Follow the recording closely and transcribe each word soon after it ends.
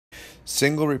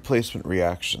Single replacement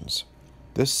reactions.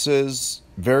 This is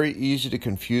very easy to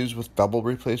confuse with double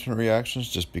replacement reactions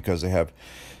just because they have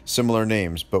similar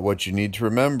names. But what you need to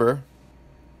remember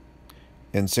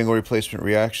in single replacement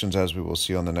reactions, as we will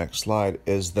see on the next slide,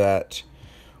 is that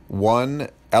one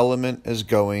element is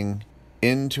going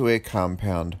into a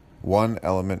compound, one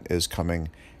element is coming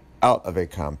out of a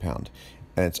compound.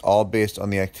 And it's all based on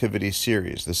the activity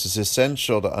series. This is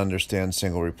essential to understand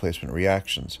single replacement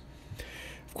reactions.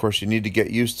 Of course, you need to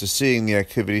get used to seeing the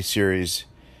activity series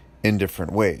in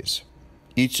different ways.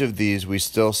 Each of these, we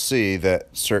still see that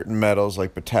certain metals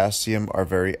like potassium are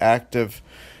very active,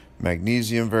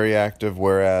 magnesium very active,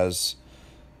 whereas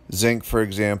zinc, for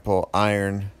example,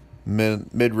 iron,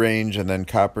 mid-range, and then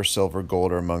copper, silver,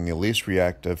 gold are among the least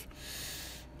reactive.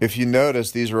 If you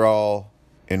notice, these are all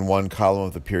in one column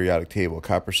of the periodic table.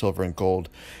 Copper, silver, and gold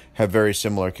have very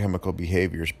similar chemical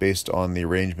behaviors based on the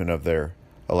arrangement of their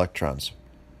electrons.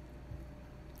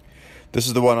 This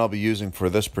is the one I'll be using for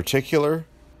this particular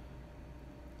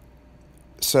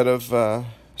set of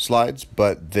slides,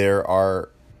 but there are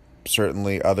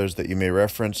certainly others that you may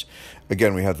reference.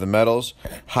 Again, we have the metals.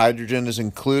 Hydrogen is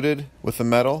included with the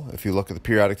metal. If you look at the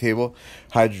periodic table,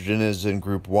 hydrogen is in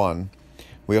group 1.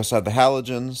 We also have the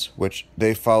halogens, which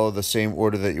they follow the same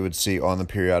order that you would see on the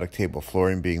periodic table,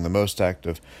 fluorine being the most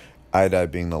active, iodide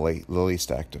being the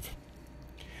least active.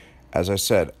 As I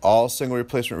said, all single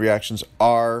replacement reactions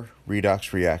are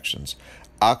redox reactions.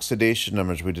 Oxidation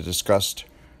numbers we discussed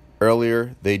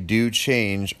earlier, they do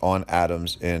change on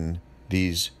atoms in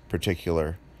these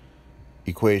particular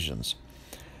equations.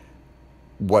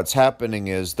 What's happening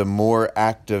is the more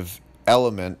active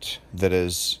element that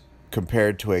is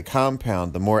compared to a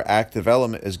compound, the more active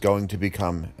element is going to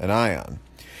become an ion.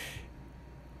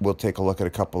 We'll take a look at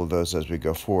a couple of those as we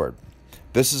go forward.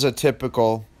 This is a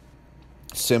typical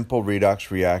simple redox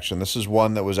reaction. This is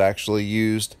one that was actually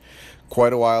used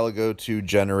quite a while ago to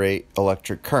generate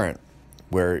electric current,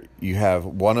 where you have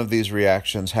one of these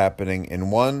reactions happening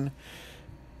in one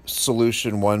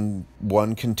solution,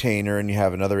 one container, and you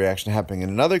have another reaction happening in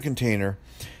another container.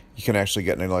 You can actually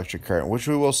get an electric current, which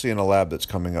we will see in a lab that's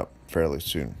coming up fairly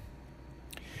soon.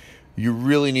 You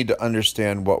really need to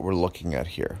understand what we're looking at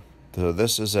here. So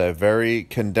this is a very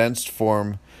condensed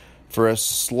form for a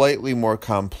slightly more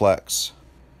complex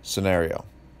scenario.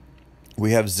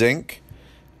 We have zinc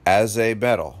as a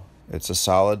metal. It's a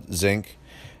solid zinc.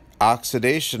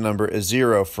 Oxidation number is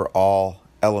 0 for all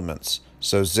elements.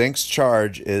 So zinc's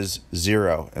charge is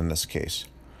 0 in this case.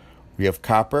 We have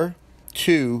copper,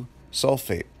 2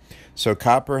 sulfate. So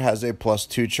copper has a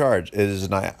 +2 charge. It is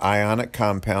an ionic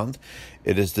compound.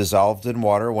 It is dissolved in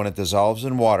water. When it dissolves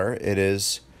in water, it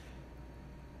is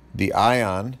the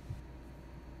ion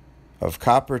of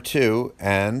copper 2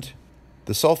 and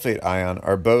the sulfate ion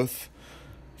are both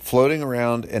floating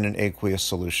around in an aqueous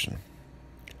solution.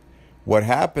 What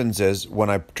happens is when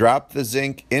I drop the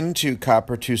zinc into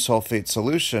copper 2 sulfate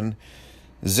solution,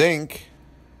 zinc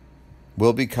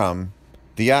will become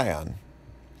the ion.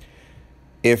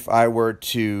 If I were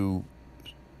to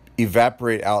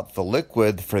evaporate out the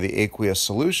liquid for the aqueous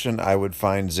solution, I would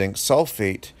find zinc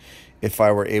sulfate if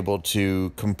I were able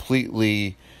to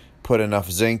completely put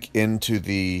enough zinc into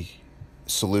the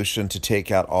solution to take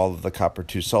out all of the copper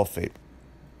 2 sulfate.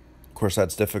 Of course,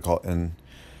 that's difficult in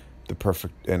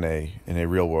a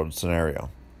real world scenario.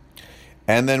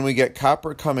 And then we get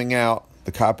copper coming out.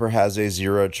 The copper has a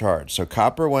 0 charge. So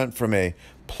copper went from a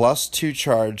 +2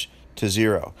 charge to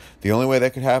 0. The only way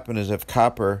that could happen is if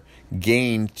copper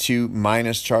gained 2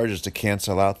 minus charges to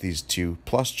cancel out these 2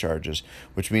 plus charges,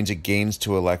 which means it gains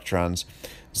 2 electrons.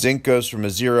 Zinc goes from a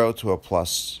 0 to a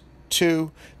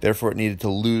 +2, therefore it needed to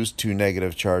lose 2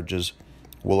 negative charges.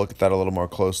 We'll look at that a little more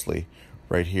closely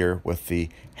right here with the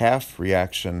half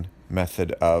reaction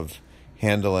method of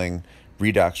handling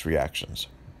redox reactions.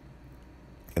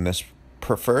 In this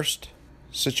first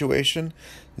situation,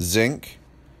 zinc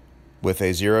with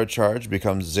a 0 charge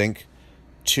becomes zinc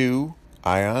 2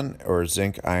 ion or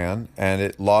zinc ion, and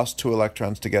it lost 2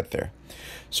 electrons to get there.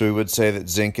 So we would say that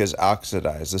zinc is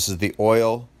oxidized. This is the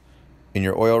oil. In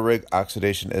your oil rig,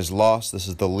 oxidation is loss. This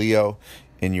is the Leo.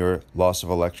 In your loss of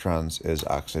electrons is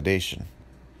oxidation.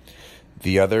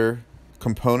 The other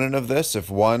component of this, if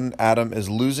one atom is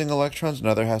losing electrons,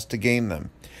 another has to gain them.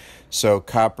 So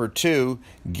copper 2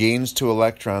 gains 2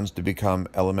 electrons to become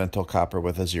elemental copper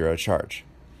with a 0 charge.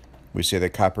 We say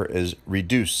that copper is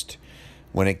reduced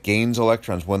when it gains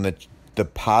electrons. When the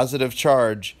positive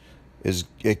charge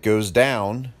it goes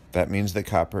down, that means that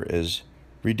copper is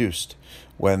reduced.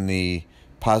 When the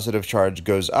positive charge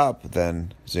goes up,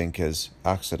 then zinc is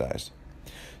oxidized.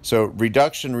 So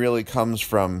reduction really comes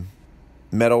from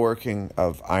metalworking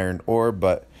of iron ore,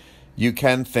 but you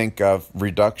can think of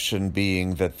reduction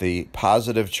being that the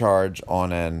positive charge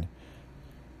on an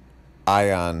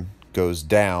ion goes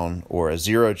down, or a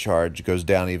zero charge goes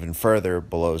down even further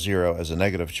below zero as a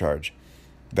negative charge.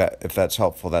 That, if that's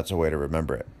helpful, that's a way to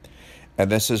remember it.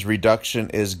 And this is reduction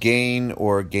is gain,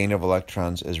 or gain of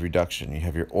electrons is reduction. You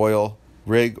have your oil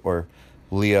rig, or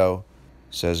Leo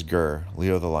says Gur.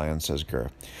 Leo the lion says Gur.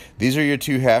 These are your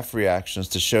two half reactions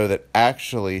to show that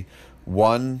actually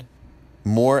one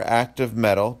more active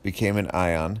metal became an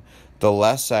ion, the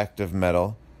less active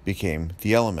metal became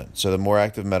the element. So the more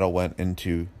active metal went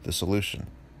into the solution.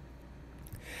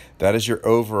 That is your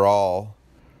overall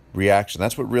reaction.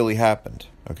 That's what really happened,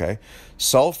 okay?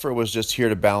 Sulfur was just here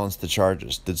to balance the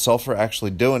charges. Did sulfur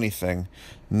actually do anything?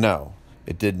 No.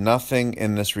 It did nothing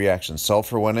in this reaction.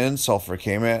 Sulfur went in, sulfur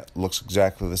came out, looks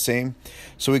exactly the same.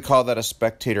 So we call that a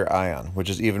spectator ion, which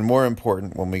is even more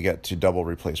important when we get to double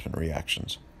replacement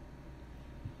reactions.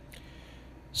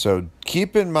 So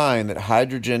keep in mind that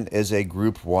hydrogen is a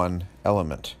group 1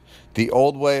 element. The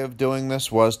old way of doing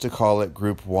this was to call it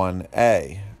group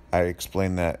 1A. I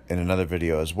explained that in another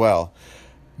video as well.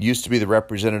 Used to be the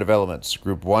representative elements,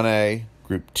 group 1A,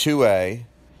 group 2A,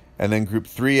 and then group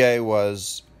 3A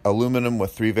was aluminum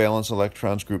with 3 valence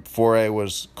electrons, group 4A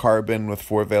was carbon with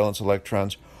 4 valence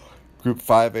electrons, group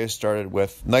 5A started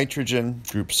with nitrogen,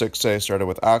 group 6A started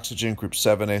with oxygen, group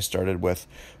 7A started with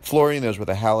fluorine, those were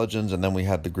the halogens, and then we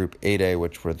had the group 8A,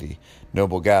 which were the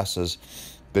noble gases.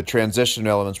 The transition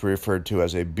elements were referred to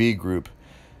as a B group.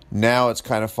 Now it's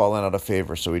kind of fallen out of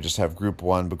favor, so we just have group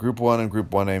 1, but group 1 and group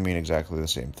 1A mean exactly the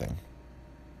same thing.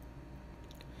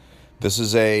 This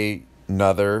is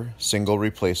another single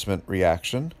replacement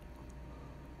reaction,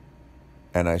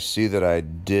 and I see that I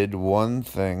did one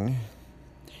thing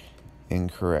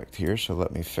incorrect here, so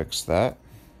let me fix that.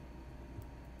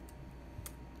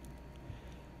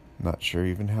 Not sure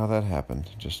even how that happened,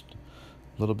 just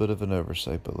a little bit of an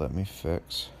oversight, but let me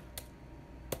fix.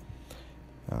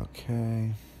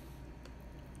 Okay.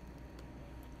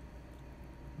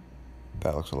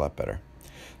 That looks a lot better.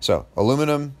 So,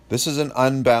 aluminum, this is an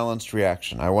unbalanced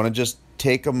reaction. I want to just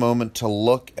take a moment to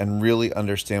look and really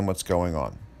understand what's going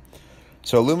on.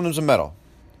 So, aluminum is a metal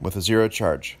with a zero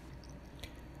charge.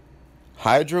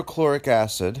 Hydrochloric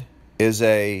acid is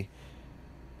a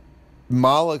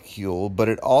molecule, but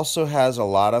it also has a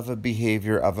lot of a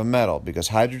behavior of a metal because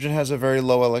hydrogen has a very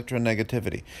low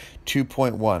electronegativity,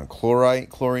 2.1.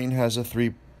 Chlorine has a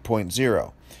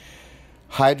 3.0.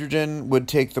 Hydrogen would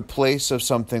take the place of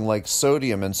something like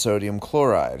sodium and sodium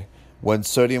chloride. When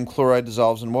sodium chloride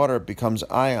dissolves in water, it becomes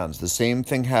ions. The same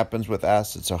thing happens with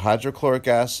acid. So hydrochloric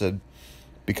acid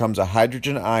becomes a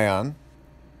hydrogen ion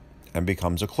and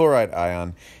becomes a chloride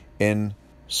ion in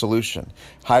solution.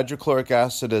 Hydrochloric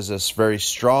acid is a very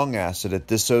strong acid. It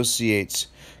dissociates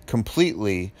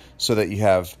completely so that you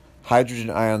have hydrogen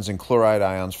ions and chloride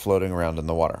ions floating around in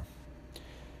the water.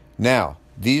 Now,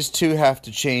 these two have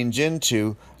to change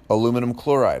into aluminum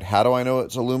chloride. How do I know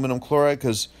it's aluminum chloride?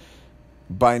 Because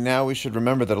by now we should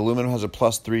remember that aluminum has a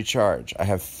 +3 charge. I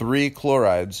have 3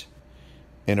 chlorides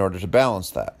in order to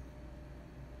balance that.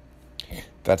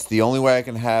 That's the only way I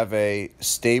can have a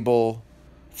stable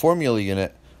formula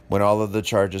unit when all of the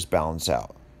charges balance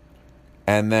out.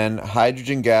 And then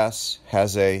hydrogen gas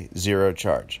has a 0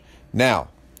 charge. Now,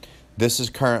 this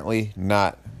is currently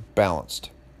not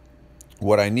balanced.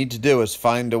 What I need to do is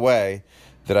find a way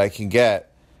that I can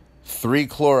get 3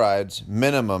 chlorides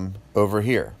minimum over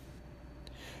here.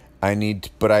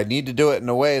 But I need to do it in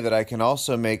a way that I can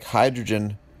also make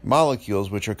hydrogen molecules,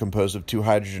 which are composed of 2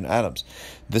 hydrogen atoms.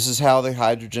 This is how the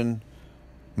hydrogen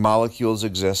molecules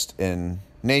exist in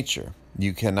nature.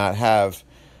 You cannot have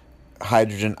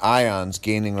hydrogen ions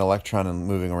gaining an electron and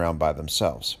moving around by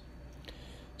themselves.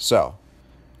 So,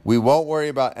 we won't worry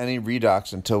about any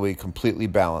redox until we completely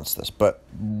balance this. But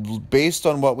based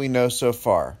on what we know so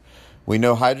far, we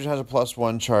know hydrogen has a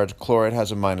 +1 charge, chloride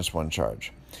has a -1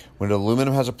 charge. When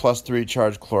aluminum has a +3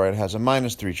 charge, chloride has a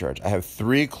 -3 charge. I have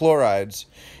 3 chlorides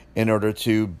in order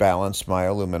to balance my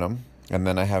aluminum, and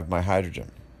then I have my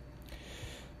hydrogen.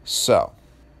 So,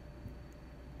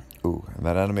 and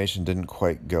that animation didn't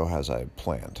quite go as I had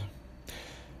planned.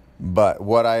 But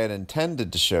what I had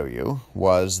intended to show you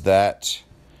was that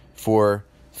for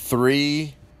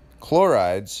 3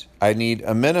 chlorides, I need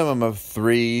a minimum of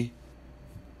 3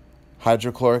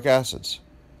 hydrochloric acids,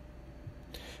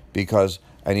 because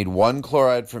I need 1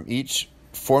 chloride from each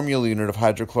formula unit of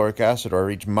hydrochloric acid,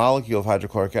 or each molecule of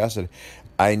hydrochloric acid.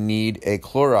 I need a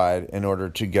chloride in order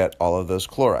to get all of those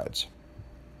chlorides.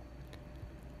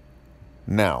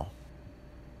 Now,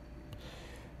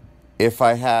 if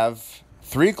I have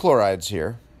 3 chlorides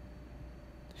here,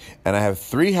 and I have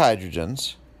 3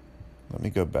 hydrogens. Let me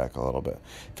go back a little bit.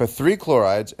 For 3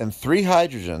 chlorides and 3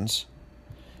 hydrogens,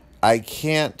 I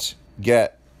can't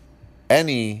get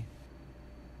any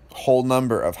whole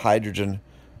number of hydrogen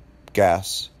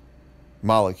gas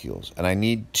molecules, and I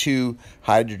need 2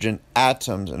 hydrogen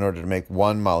atoms in order to make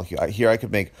 1 molecule. Here I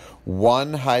could make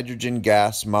 1 hydrogen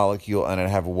gas molecule and I'd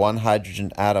have 1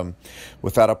 hydrogen atom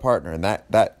without a partner, and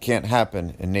that can't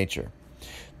happen in nature.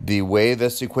 The way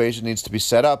this equation needs to be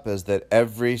set up is that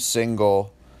every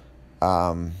single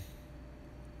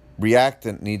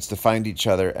reactant needs to find each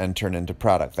other and turn into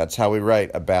product. That's how we write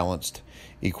a balanced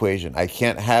equation. I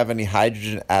can't have any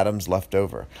hydrogen atoms left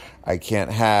over. I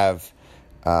can't have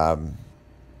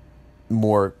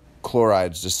more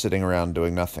chlorides just sitting around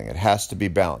doing nothing. It has to be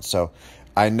balanced. So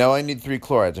I know I need 3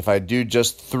 chlorides. If I do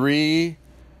just 3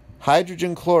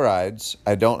 hydrogen chlorides,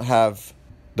 I don't have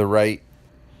the right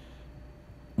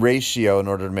ratio in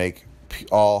order to make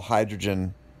all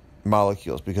hydrogen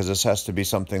molecules, because this has to be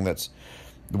something that's,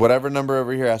 whatever number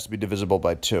over here has to be divisible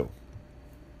by 2.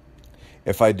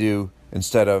 If I do,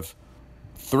 instead of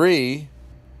 3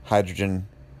 hydrogen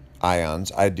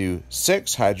ions, I do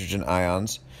 6 hydrogen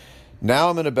ions. Now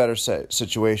I'm in a better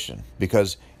situation,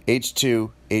 because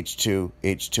H2, H2,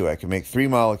 H2, I can make 3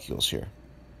 molecules here.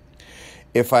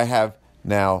 If I have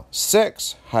now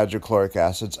 6 hydrochloric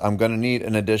acids, I'm going to need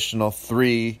an additional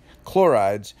 3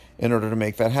 chlorides in order to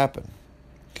make that happen.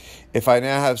 If I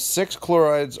now have 6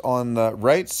 chlorides on the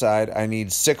right side, I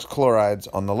need 6 chlorides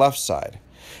on the left side.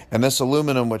 And this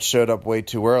aluminum, which showed up way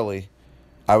too early,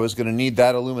 I was going to need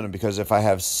that aluminum, because if I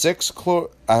have 3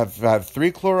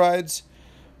 chlorides,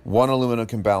 1 aluminum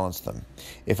can balance them.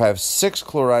 If I have 6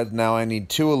 chlorides, now I need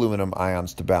 2 aluminum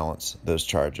ions to balance those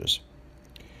charges.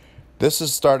 This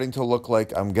is starting to look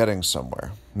like I'm getting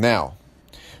somewhere. Now,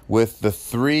 with the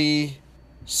 3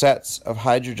 sets of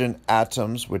hydrogen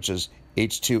atoms, which is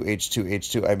H2, H2,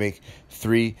 H2, I make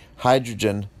 3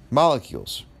 hydrogen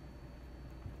molecules.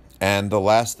 And the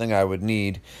last thing I would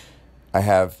need, I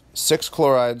have 6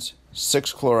 chlorides,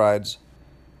 6 chlorides,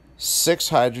 6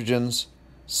 hydrogens,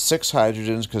 6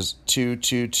 hydrogens, because 2,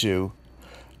 2, 2.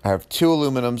 I have 2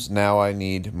 aluminums. Now I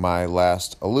need my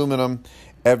last aluminum.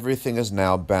 Everything is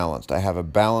now balanced. I have a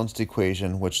balanced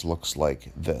equation which looks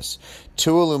like this.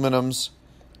 2 aluminums,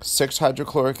 6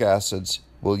 hydrochloric acids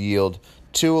will yield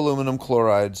 2 aluminum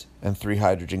chlorides and 3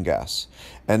 hydrogen gas.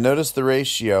 And notice the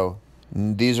ratio.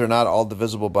 These are not all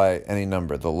divisible by any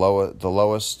number.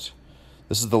 This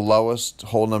is the lowest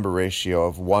whole number ratio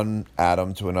of 1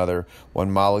 atom to another,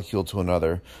 1 molecule to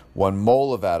another, 1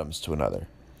 mole of atoms to another.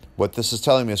 What this is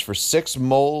telling me is for 2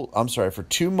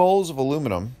 moles of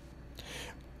aluminum,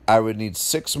 I would need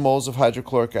 6 moles of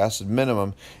hydrochloric acid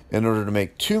minimum in order to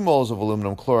make 2 moles of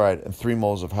aluminum chloride and 3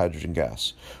 moles of hydrogen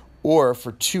gas. Or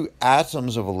for 2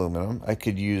 atoms of aluminum, I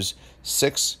could use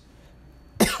 6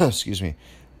 6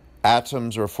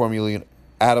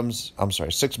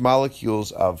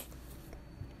 molecules of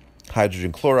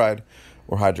hydrogen chloride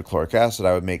or hydrochloric acid.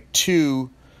 I would make 2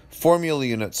 formula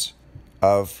units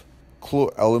of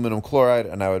aluminum chloride,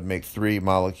 and I would make 3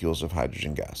 molecules of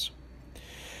hydrogen gas.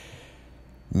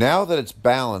 Now that it's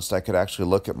balanced, I could actually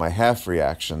look at my half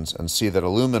reactions and see that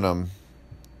aluminum,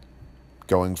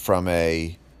 going from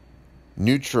a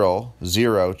neutral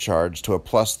 0 charge to a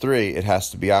 +3, it has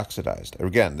to be oxidized.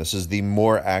 Again, this is the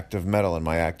more active metal in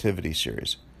my activity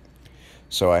series.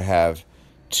 So I have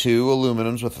 2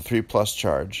 aluminums with a 3+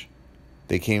 charge.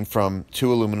 They came from 2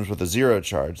 aluminums with a 0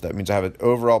 charge. That means I have an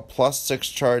overall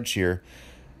 +6 charge here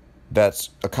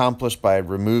that's accomplished by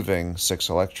removing 6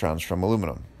 electrons from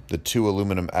aluminum, the 2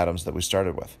 aluminum atoms that we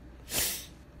started with.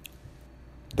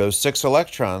 Those 6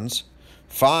 electrons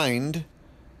find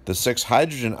the 6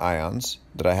 hydrogen ions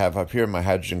that I have up here in my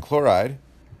hydrogen chloride.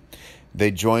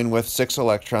 They join with 6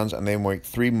 electrons and they make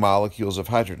 3 molecules of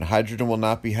hydrogen. Hydrogen will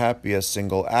not be happy as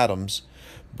single atoms,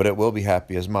 but it will be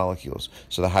happy as molecules.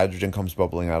 So the hydrogen comes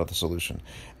bubbling out of the solution.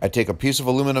 I take a piece of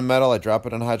aluminum metal, I drop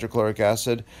it in hydrochloric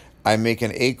acid, I make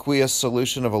an aqueous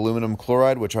solution of aluminum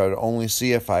chloride, which I would only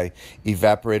see if I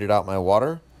evaporated out my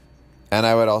water, and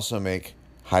I would also make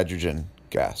hydrogen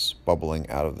gas bubbling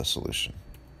out of the solution.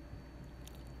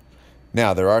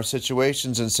 Now, there are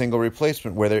situations in single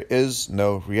replacement where there is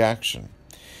no reaction.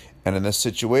 And in this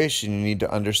situation, you need to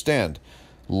understand,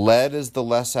 lead is the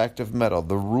less active metal.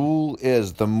 The rule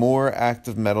is the more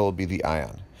active metal will be the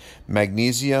ion.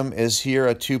 Magnesium is here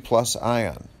a 2+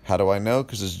 ion. How do I know?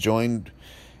 Because it's joined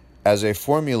as a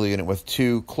formula unit with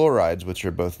 2 chlorides, which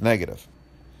are both negative.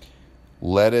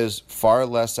 Lead is far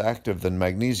less active than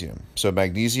magnesium. So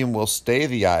magnesium will stay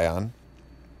the ion,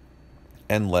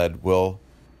 and lead will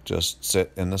just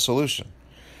sit in the solution.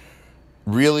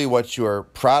 Really what your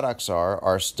products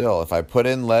are still, if I put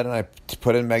in lead and I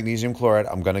put in magnesium chloride,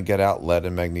 I'm going to get out lead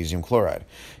and magnesium chloride.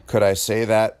 Could I say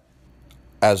that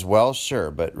as well? Sure,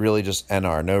 but really just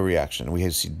NR, no reaction. We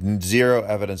see zero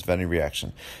evidence of any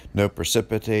reaction. No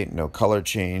precipitate, no color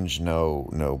change,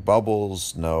 no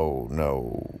bubbles,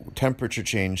 no temperature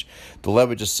change. The lead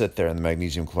would just sit there in the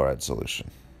magnesium chloride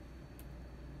solution.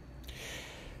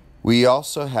 We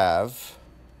also have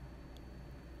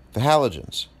the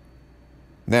halogens.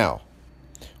 Now,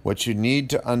 what you need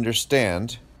to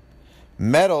understand,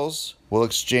 metals will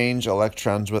exchange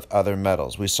electrons with other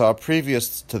metals. We saw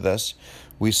previous to this,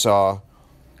 we saw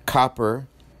copper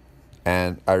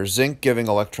and our zinc giving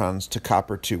electrons to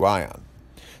copper 2 ion.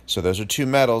 So those are two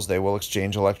metals, they will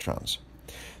exchange electrons.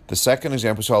 The second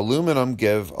example, we saw aluminum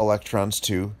give electrons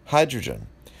to hydrogen.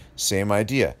 Same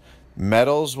idea.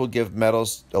 Metals will give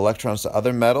electrons to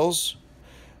other metals.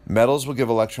 Metals will give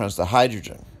electrons to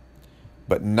hydrogen.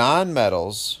 But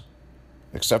nonmetals,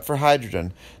 except for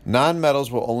hydrogen,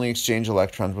 nonmetals will only exchange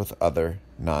electrons with other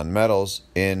nonmetals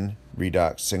in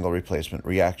redox single replacement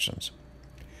reactions.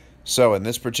 So in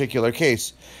this particular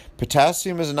case,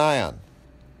 potassium is an ion.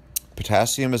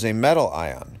 Potassium is a metal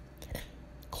ion.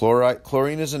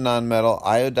 Chlorine is a nonmetal.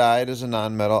 Iodide is a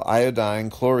nonmetal. Iodine,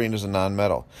 chlorine is a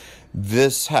nonmetal.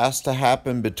 This has to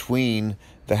happen between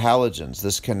the halogens.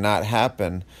 This cannot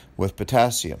happen with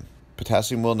potassium.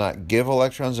 Potassium will not give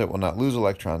electrons. It will not lose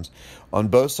electrons. On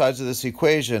both sides of this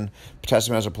equation,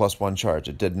 potassium has a +1 charge.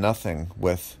 It did nothing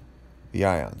with the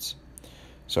ions.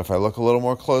 So if I look a little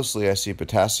more closely, I see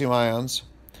potassium ions.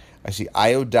 I see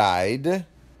iodide.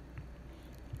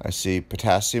 I see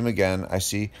potassium again. I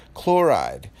see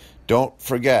chloride. Don't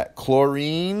forget,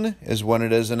 chlorine is when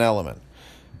it is an element.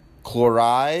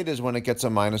 Chloride is when it gets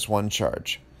a -1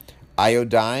 charge.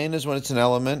 Iodine is when it's an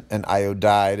element, and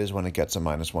iodide is when it gets a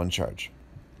 -1 charge.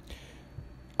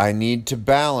 I need to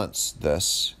balance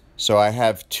this. So I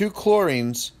have 2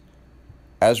 chlorines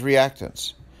as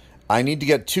reactants. I need to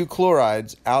get 2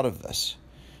 chlorides out of this.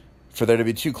 For there to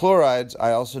be 2 chlorides,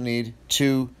 I also need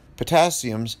 2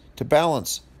 potassiums to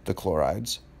balance the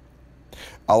chlorides.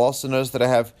 I'll also notice that I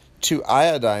have 2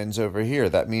 iodines over here.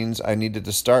 That means I needed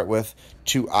to start with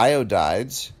 2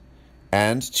 iodides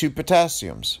and 2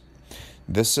 potassiums.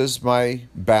 This is my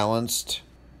balanced,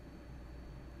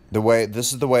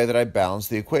 this is the way that I balance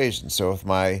the equation. So with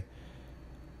my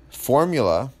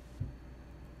formula,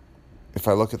 if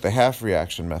I look at the half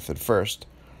reaction method first,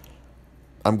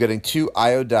 I'm getting 2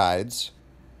 iodides.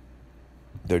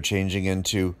 They're changing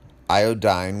into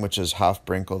iodine, which is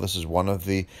Hofbrinkel. This is one of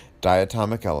the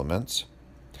diatomic elements.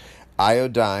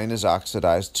 Iodide is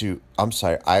oxidized to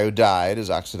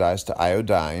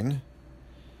iodine.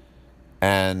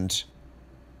 And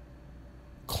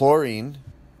chlorine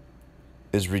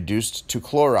is reduced to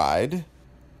chloride.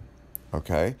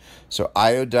 Okay, so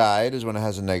iodide is when it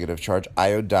has a negative charge.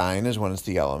 Iodine is when it's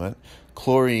the element.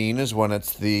 Chlorine is when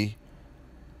it's the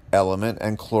element.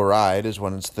 And chloride is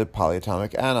when it's the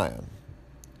polyatomic anion.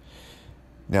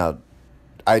 Now,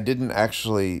 I didn't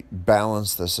actually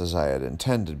balance this as I had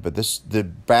intended, but the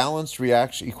balanced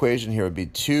reaction equation here would be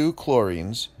 2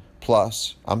 chlorines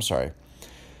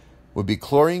would be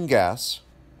chlorine gas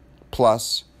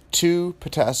plus 2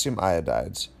 potassium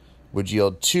iodides would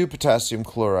yield 2 potassium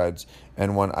chlorides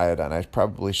and 1 iodine. I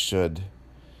probably should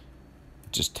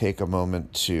just take a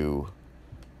moment to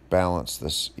balance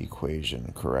this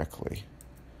equation correctly.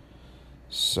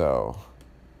 So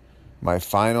my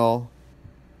final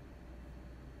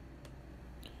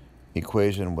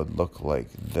equation would look like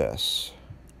this.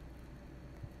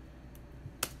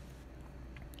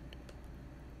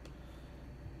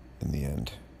 In the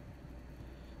end,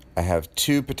 I have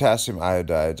 2 potassium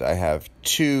iodides. I have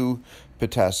 2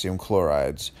 potassium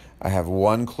chlorides. I have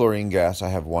 1 chlorine gas. I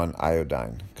have 1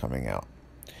 iodine coming out.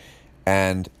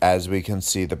 And as we can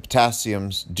see, the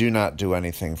potassiums do not do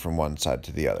anything from one side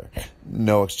to the other.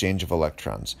 No exchange of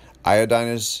electrons. Iodide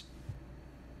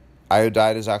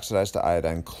is oxidized to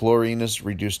iodine. Chlorine is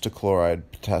reduced to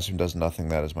chloride. Potassium does nothing.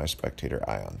 That is my spectator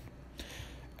ion.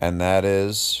 And that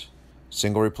is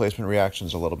single replacement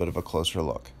reactions, a little bit of a closer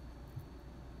look.